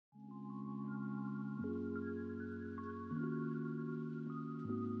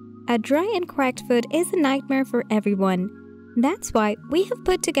a dry and cracked foot is a nightmare for everyone. That's why we have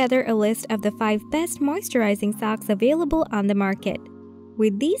put together a list of the 5 best moisturizing socks available on the market.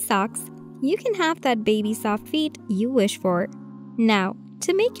 With these socks, you can have that baby soft feet you wish for. Now,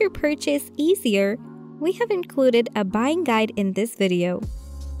 to make your purchase easier, we have included a buying guide in this video.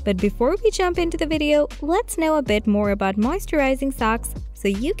 But before we jump into the video, let's know a bit more about moisturizing socks so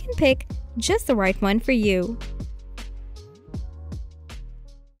you can pick just the right one for you.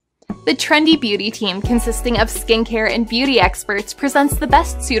 The trendy beauty team, consisting of skincare and beauty experts, presents the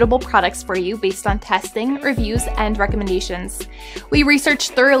best suitable products for you based on testing, reviews, and recommendations. We research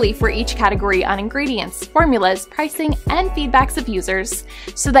thoroughly for each category on ingredients, formulas, pricing, and feedbacks of users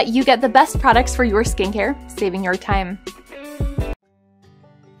so that you get the best products for your skincare, saving your time.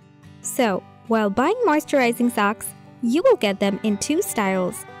 So, while buying moisturizing socks, you will get them in 2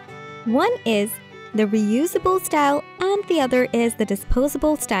 styles. One is the reusable style and the other is the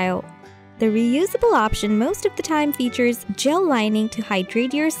disposable style. The reusable option most of the time features gel lining to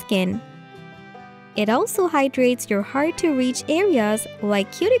hydrate your skin. It also hydrates your hard-to-reach areas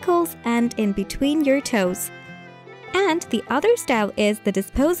like cuticles and in between your toes. And the other style is the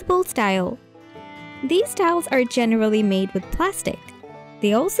disposable style. These styles are generally made with plastic.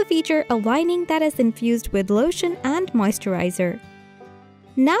 They also feature a lining that is infused with lotion and moisturizer.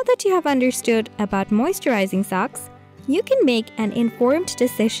 Now that you have understood about moisturizing socks, you can make an informed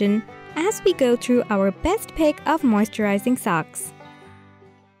decision as we go through our best pick of moisturizing socks.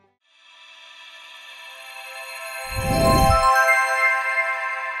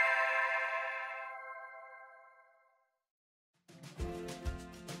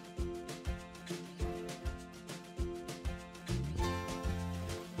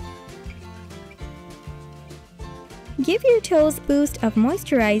 Give your toes a boost of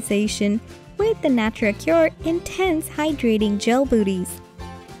moisturization with the Natracure Intense Hydrating Gel Booties.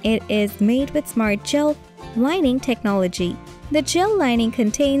 It is made with smart gel lining technology. The gel lining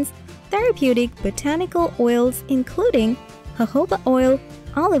contains therapeutic botanical oils including jojoba oil,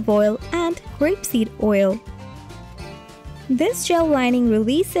 olive oil, and grapeseed oil. This gel lining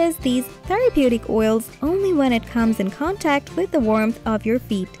releases these therapeutic oils only when it comes in contact with the warmth of your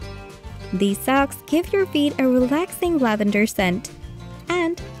feet. These socks give your feet a relaxing lavender scent.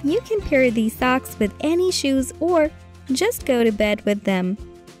 And you can pair these socks with any shoes or just go to bed with them.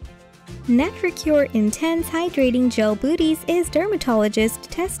 Natracure Intense Hydrating Gel Booties is dermatologist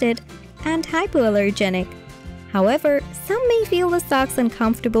tested and hypoallergenic. However, some may feel the socks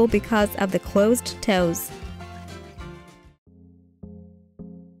uncomfortable because of the closed toes.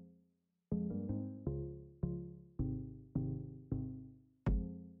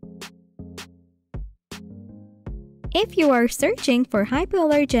 If you are searching for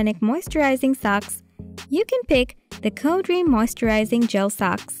hypoallergenic moisturizing socks, you can pick the Codream Moisturizing Gel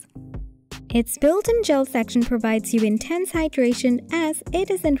Socks. Its built-in gel section provides you intense hydration as it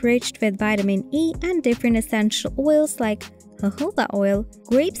is enriched with vitamin E and different essential oils like jojoba oil,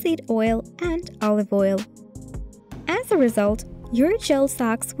 grapeseed oil, and olive oil. As a result, your gel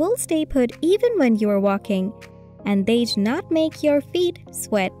socks will stay put even when you are walking, and they do not make your feet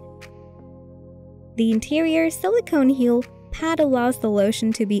sweat. The interior silicone heel pad allows the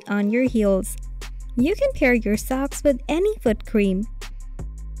lotion to be on your heels. You can pair your socks with any foot cream.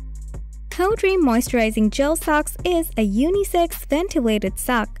 Codream Moisturizing Gel Socks is a unisex ventilated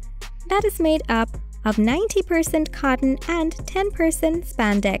sock that is made up of 90% cotton and 10%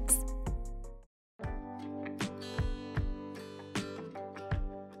 spandex.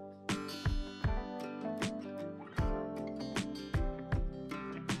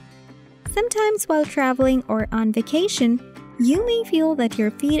 Sometimes while traveling or on vacation, you may feel that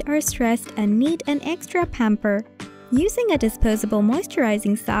your feet are stressed and need an extra pamper. Using a disposable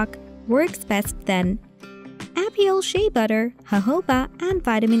moisturizing sock works best then. Epielle Shea Butter, Jojoba, and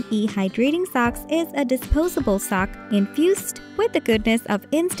Vitamin E Hydrating Socks is a disposable sock infused with the goodness of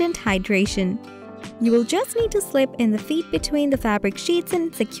instant hydration. You will just need to slip in the feet between the fabric sheets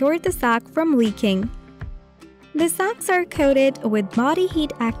and secure the sock from leaking. The socks are coated with body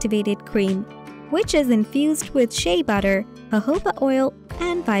heat activated cream, which is infused with shea butter, jojoba oil,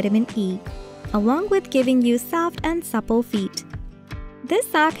 and vitamin E, along with giving you soft and supple feet. This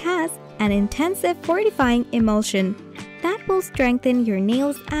sock has an intensive fortifying emulsion that will strengthen your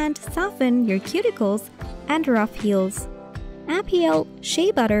nails and soften your cuticles and rough heels. Epielle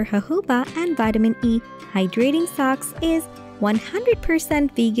Shea Butter, Jojoba, and Vitamin E Hydrating Socks is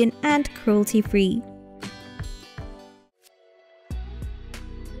 100% vegan and cruelty-free.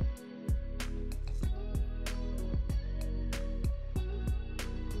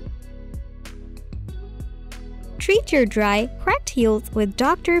 Treat your dry, cracked heels with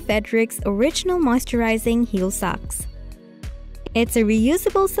Dr. Frederick's Original Moisturizing Heel Socks. It's a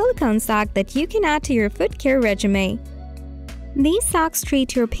reusable silicone sock that you can add to your foot care regimen. These socks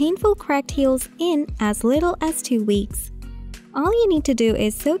treat your painful cracked heels in as little as 2 weeks. All you need to do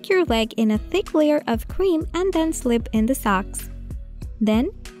is soak your leg in a thick layer of cream and then slip in the socks. Then,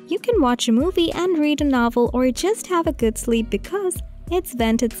 you can watch a movie and read a novel or just have a good sleep because its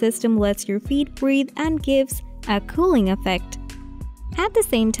vented system lets your feet breathe and gives a cooling effect. At the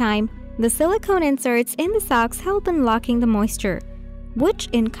same time, the silicone inserts in the socks help in locking the moisture, which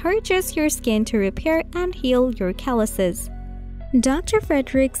encourages your skin to repair and heal your calluses. Dr.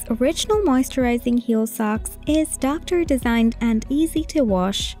 Frederick's Original Moisturizing Heel Socks is doctor-designed and easy to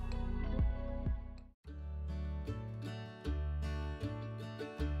wash.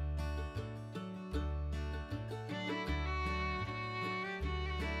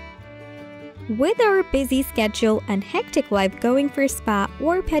 With our busy schedule and hectic life, going for spa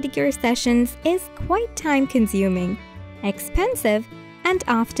or pedicure sessions is quite time-consuming, expensive, and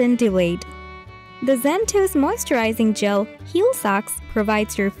often delayed. The Zentoes Moisturizing Gel Heel Socks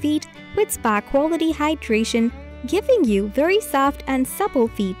provides your feet with spa-quality hydration, giving you very soft and supple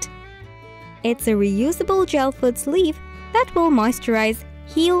feet. It's a reusable gel foot sleeve that will moisturize,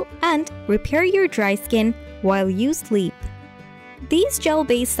 heal, and repair your dry skin while you sleep. These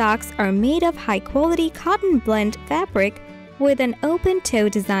gel-based socks are made of high-quality cotton blend fabric with an open toe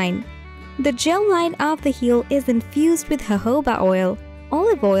design. The gel line of the heel is infused with jojoba oil,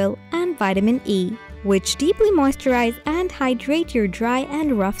 olive oil, and vitamin E, which deeply moisturize and hydrate your dry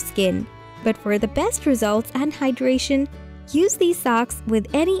and rough skin. But for the best results and hydration, use these socks with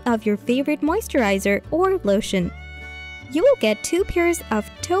any of your favorite moisturizer or lotion. You will get 2 pairs of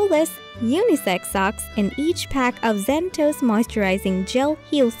toeless unisex socks in each pack of Zentoes Moisturizing Gel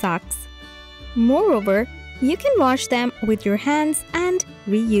Heel Socks. Moreover, you can wash them with your hands and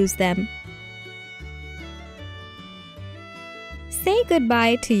reuse them. Say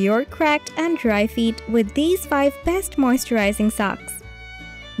goodbye to your cracked and dry feet with these 5 best moisturizing socks.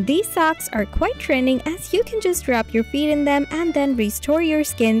 These socks are quite trending as you can just wrap your feet in them and then restore your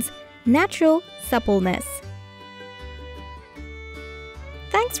skin's natural suppleness.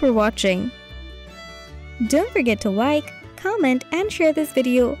 Thanks for watching. Don't forget to like, comment, and share this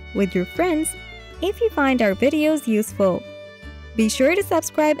video with your friends if you find our videos useful. Be sure to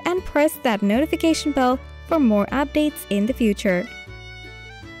subscribe and press that notification bell for more updates in the future.